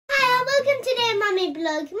Mummy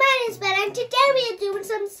Blog, my name's Ben and today we are doing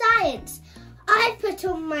some science. I've put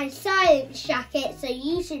on my science jacket so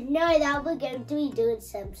you should know that we're going to be doing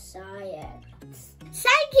some science.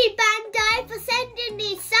 Thank you Bandai for sending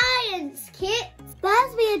me science kits.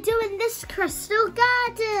 First we are doing this crystal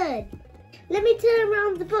garden. Let me turn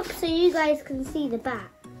around the book so you guys can see the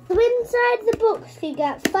back. So inside the books you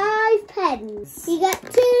get 5 pens, you get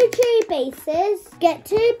 2 tree bases, you get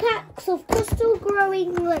 2 packs of crystal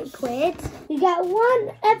growing liquid, you get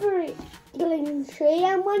 1 evergreen tree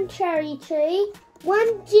and 1 cherry tree,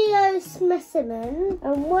 1 geo specimen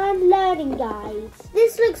and 1 learning guide.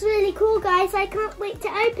 This looks really cool guys, I can't wait to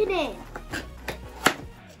open it.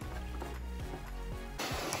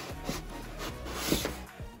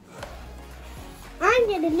 I'm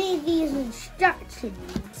going to need these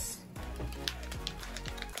instructions.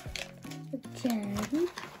 Again,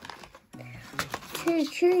 2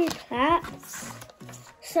 tree plants,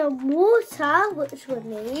 some water, which we'll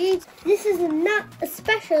need. This is a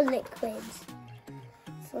special liquid.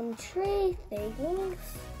 Some tree things.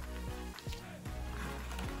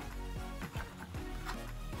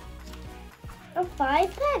 And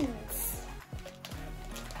 5 pens.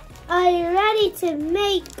 Are you ready to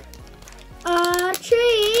make a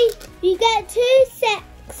tree? You get 2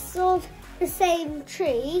 sets of the same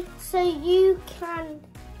tree, so you can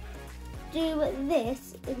do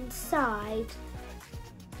this inside.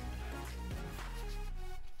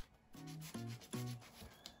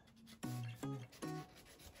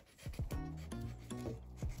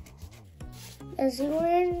 There's the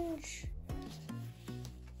orange.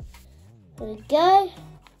 There we go.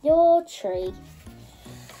 Your tree.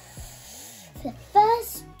 The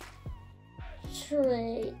first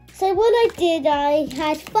tree. So what I did, I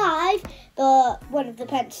had 5, but one of the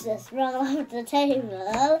pencils ran off the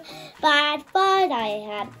table. But I had 5. I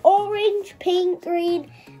had orange, pink,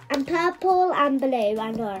 green, and purple, and blue,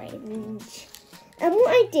 and orange. And what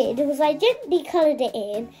I did was I gently coloured it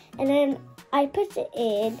in, and then I put it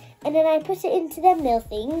in, and then I put it into them little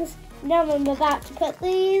things. Now I'm about to put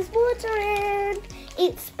these water in.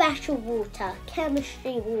 It's special water,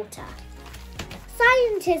 chemistry water.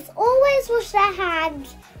 Scientists always wash their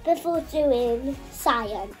hands before doing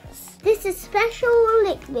science. This is special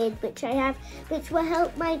liquid which I have, which will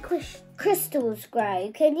help my crystals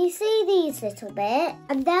grow. Can you see these little bit?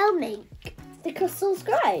 And they'll make the crystals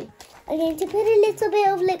grow. I'm going to put a little bit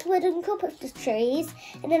of liquid on top of the trees,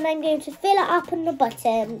 and then I'm going to fill it up on the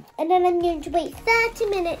bottom, and then I'm going to wait 30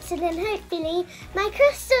 minutes, and then hopefully my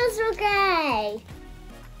crystals will grow.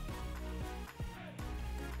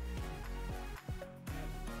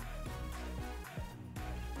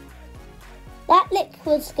 That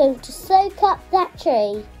liquid's going to soak up that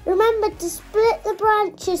tree. Remember to split the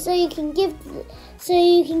branches so you can give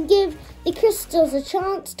the crystals a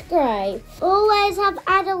chance to grow. Always have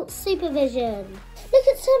adult supervision. Look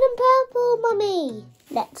at sun and purple, Mummy.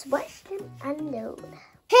 Let's watch them and learn.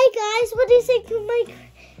 Hey guys, what do you think of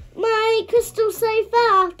my crystal so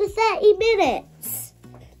far after 30 minutes?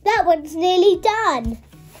 That one's nearly done.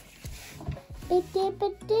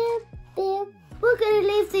 We're going to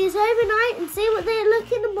leave these overnight and see what they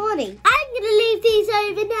look in the morning. I'm going to leave these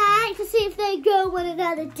overnight to see if they grow on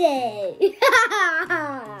another day.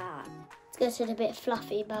 It's getting a bit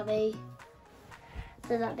fluffy, Mummy.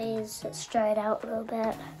 So that means let's dry it out a little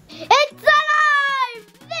bit. It's alive!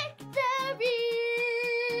 Victory!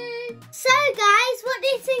 So guys, what do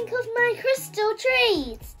you think of my crystal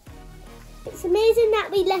trees? It's amazing that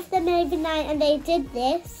we left them overnight and they did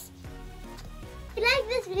this. If you like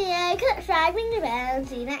this video, click subscribe, ring the bell, and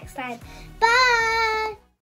see you next time. Bye!